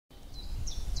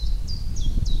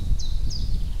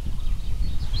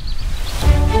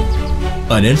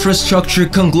An infrastructure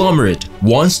conglomerate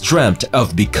once dreamt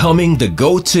of becoming the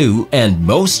go-to and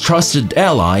most trusted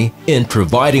ally in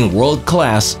providing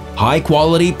world-class,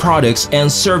 high-quality products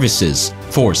and services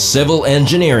for civil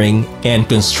engineering and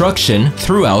construction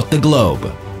throughout the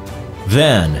globe.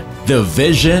 Then, the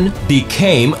vision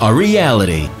became a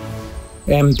reality.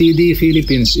 MTD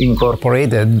Philippines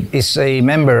Incorporated is a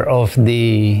member of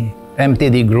the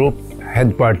MTD Group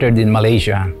headquartered in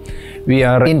Malaysia. We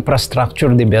are an infrastructure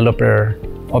developer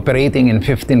operating in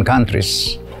 15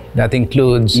 countries. That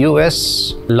includes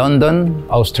US, London,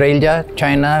 Australia,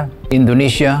 China,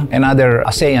 Indonesia, and other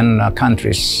ASEAN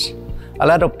countries. A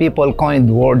lot of people coined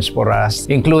words for us,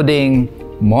 including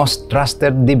most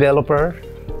trusted developer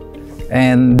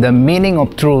and the meaning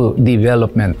of true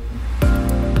development.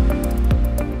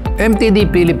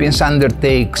 MTD Philippines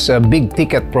undertakes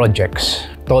big-ticket projects,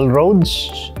 toll roads,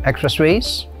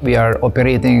 expressways. We are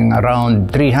operating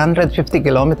around 350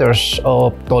 kilometers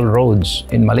of toll roads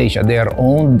in Malaysia. They are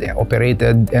owned,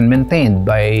 operated, and maintained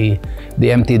by the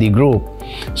MTD Group.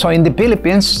 So in the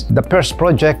Philippines, the first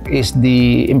project is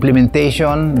the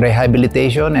implementation,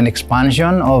 rehabilitation, and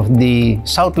expansion of the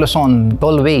South Luzon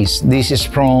tollways. This is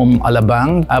from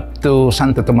Alabang up to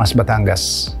Santo Tomas,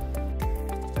 Batangas.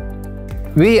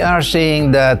 We are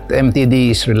saying that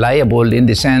MTD is reliable in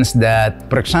the sense that,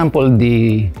 for example,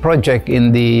 the project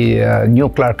in the New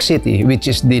Clark City, which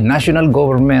is the National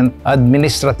Government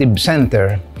Administrative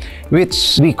Center,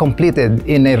 which we completed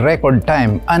in a record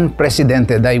time,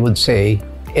 unprecedented, I would say,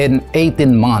 in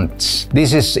 18 months.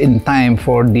 This is in time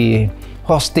for the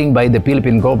hosting by the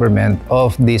Philippine government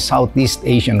of the Southeast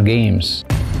Asian Games.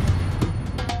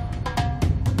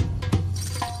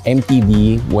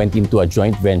 MTD went into a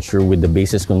joint venture with the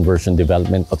Basis Conversion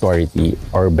Development Authority,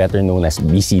 or better known as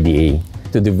BCDA,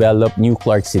 to develop New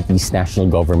Clark City's National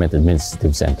Government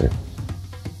Administrative Center.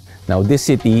 Now, this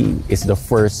city is the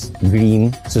first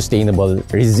green, sustainable,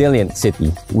 resilient city,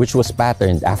 which was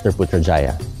patterned after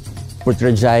Putrajaya.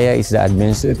 Putrajaya is the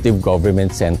administrative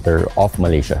government center of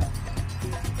Malaysia.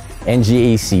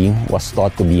 NGAC was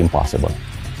thought to be impossible.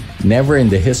 Never in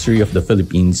the history of the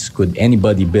Philippines could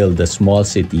anybody build a small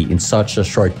city in such a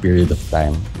short period of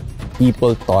time.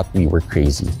 People thought we were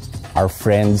crazy. Our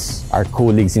friends, our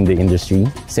colleagues in the industry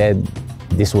said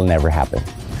this will never happen.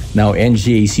 Now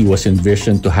NGAC was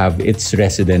envisioned to have its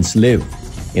residents live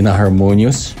in a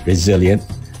harmonious, resilient,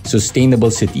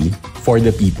 sustainable city for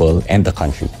the people and the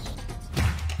country.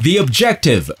 The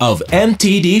objective of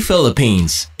MTD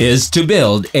Philippines is to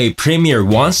build a premier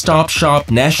one-stop-shop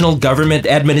national government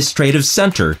administrative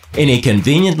center in a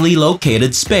conveniently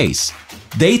located space.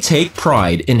 They take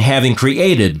pride in having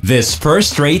created this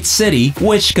first-rate city,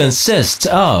 which consists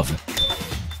of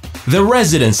the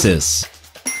Residences,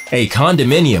 a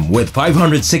condominium with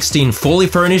 516 fully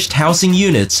furnished housing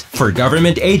units for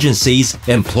government agencies,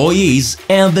 employees,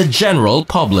 and the general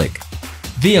public.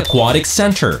 The Aquatic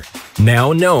Center,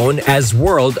 now known as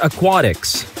World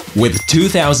Aquatics, with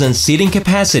 2,000 seating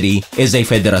capacity, is a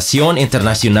Federación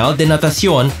Internacional de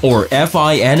Natación, or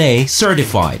FINA,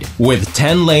 certified, with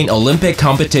 10-lane Olympic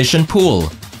competition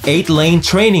pool, 8-lane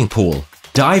training pool,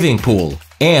 diving pool,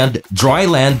 and dry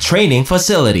land training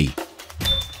facility.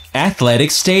 Athletic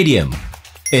Stadium.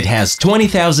 It has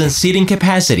 20,000 seating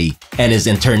capacity and is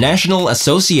International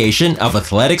Association of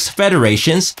Athletics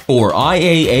Federations, or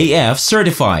IAAF,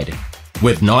 certified,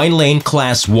 with 9-lane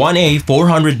Class 1A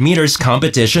 400 meters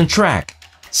competition track,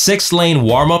 6-lane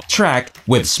warm-up track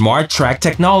with smart track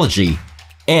technology,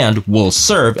 and will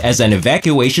serve as an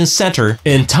evacuation center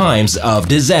in times of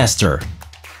disaster.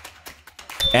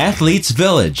 Athletes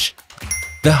Village,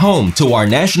 the home to our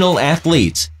national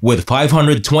athletes, with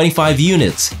 525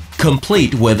 units,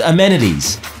 complete with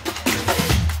amenities.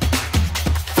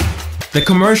 The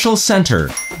Commercial Center,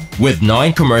 with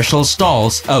 9 commercial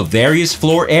stalls of various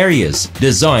floor areas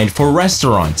designed for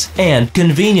restaurants and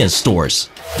convenience stores.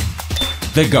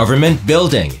 The Government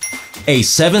Building, a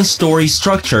 7-story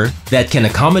structure that can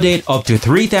accommodate up to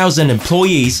 3,000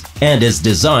 employees and is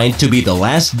designed to be the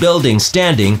last building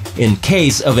standing in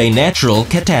case of a natural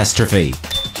catastrophe.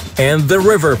 And the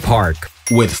River Park,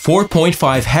 with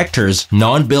 4.5 hectares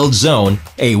non-build zone,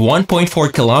 a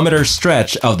 1.4-kilometer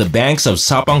stretch of the banks of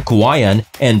Sapang Kuwayan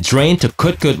and drain to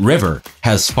Kutkut River,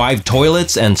 has 5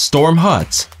 toilets and storm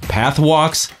huts, path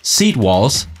walks, seat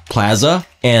walls, plaza,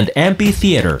 and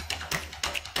amphitheater.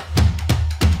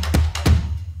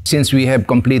 Since we have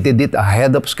completed it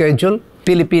ahead of schedule,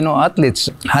 Filipino athletes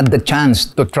had the chance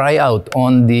to try out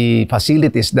on the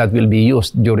facilities that will be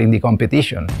used during the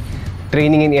competition.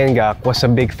 Training in NGAC was a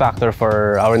big factor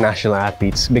for our national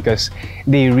athletes because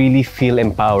they really feel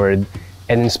empowered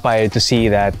and inspired to see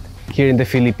that here in the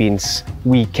Philippines,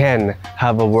 we can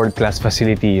have a world-class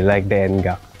facility like the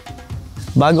NGAC.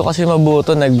 Bago kasi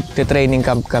mabuto, nag-training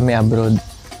camp kami abroad.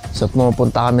 So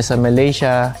pumupunta kami sa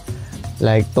Malaysia,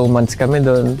 like 2 months kami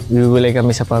doon. Bibulay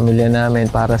kami sa pamilya namin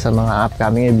para sa mga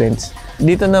upcoming events.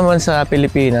 Dito naman sa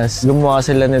Pilipinas, gumawa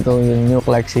sila nito yung New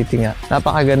Clark City nga.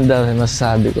 Napakaganda,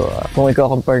 masasabi ko. Kung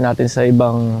i-compare natin sa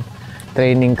ibang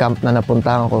training camp na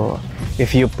napuntahan ko.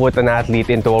 If you put an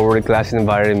athlete into a world-class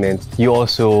environment, you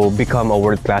also become a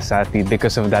world-class athlete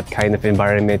because of that kind of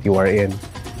environment you are in.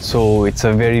 So it's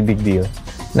a very big deal.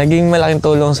 Naging malaking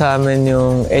tulong sa amin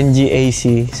yung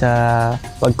NGAC sa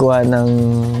pagkuha ng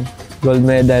gold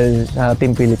medal sa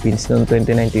Team Philippines noong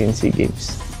 2019 SEA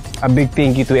Games. A big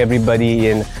thank you to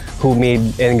everybody who made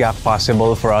NGAC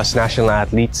possible for us national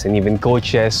athletes and even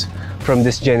coaches from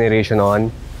this generation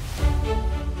on.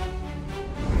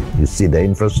 You see the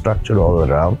infrastructure all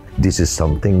around. This is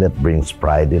something that brings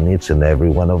pride in each and every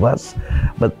one of us.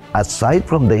 But aside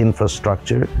from the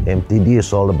infrastructure, MTD is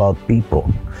all about people.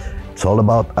 It's all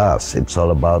about us. It's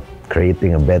all about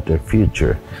creating a better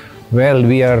future. Well,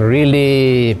 we are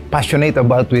really passionate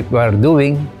about what we are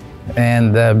doing,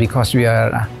 and because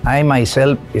I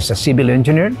myself is a civil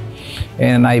engineer,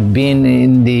 and I've been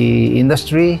in the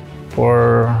industry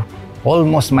for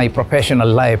almost my professional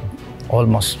life,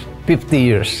 almost 50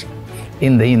 years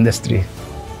in the industry.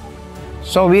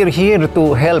 So we're here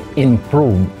to help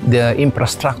improve the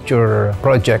infrastructure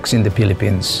projects in the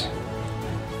Philippines.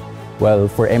 Well,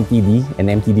 for MTD and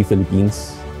MTD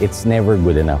Philippines, it's never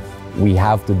good enough. We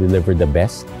have to deliver the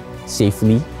best,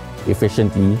 safely,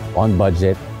 efficiently, on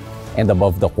budget, and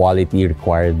above the quality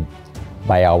required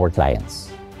by our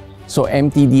clients. So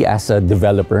MTD as a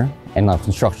developer and a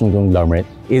construction conglomerate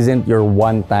isn't your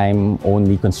one-time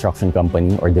only construction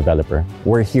company or developer.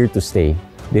 We're here to stay.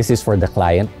 This is for the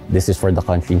client, this is for the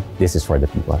country, this is for the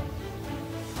people.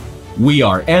 We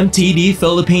are MTD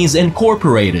Philippines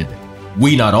Incorporated.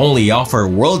 We not only offer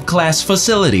world-class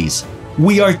facilities,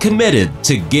 we are committed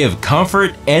to give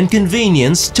comfort and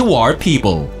convenience to our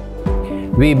people.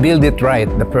 We build it right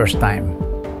the first time.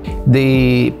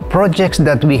 The projects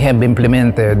that we have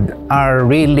implemented are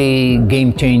really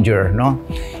game changer, no?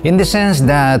 In the sense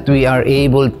that we are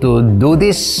able to do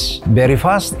this very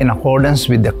fast in accordance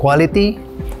with the quality,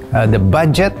 the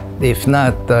budget, if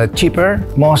not cheaper,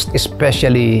 most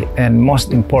especially and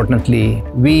most importantly,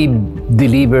 we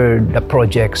deliver the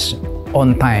projects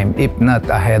on time, if not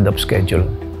ahead of schedule.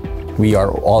 We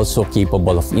are also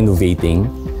capable of innovating,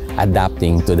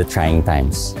 adapting to the trying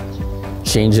times.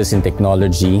 Changes in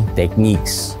technology,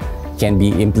 techniques can be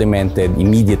implemented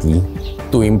immediately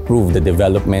to improve the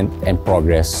development and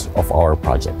progress of our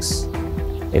projects.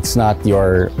 It's not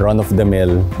your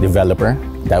run-of-the-mill developer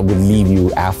that would leave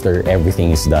you after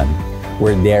everything is done.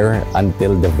 We're there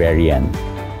until the very end.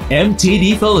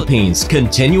 MTD Philippines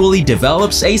continually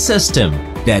develops a system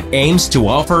that aims to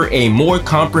offer a more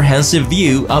comprehensive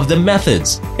view of the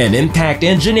methods and impact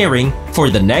engineering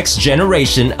for the next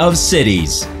generation of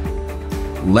cities.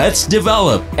 Let's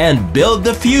develop and build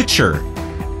the future.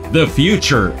 The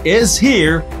future is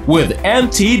here with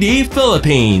MTD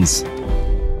Philippines.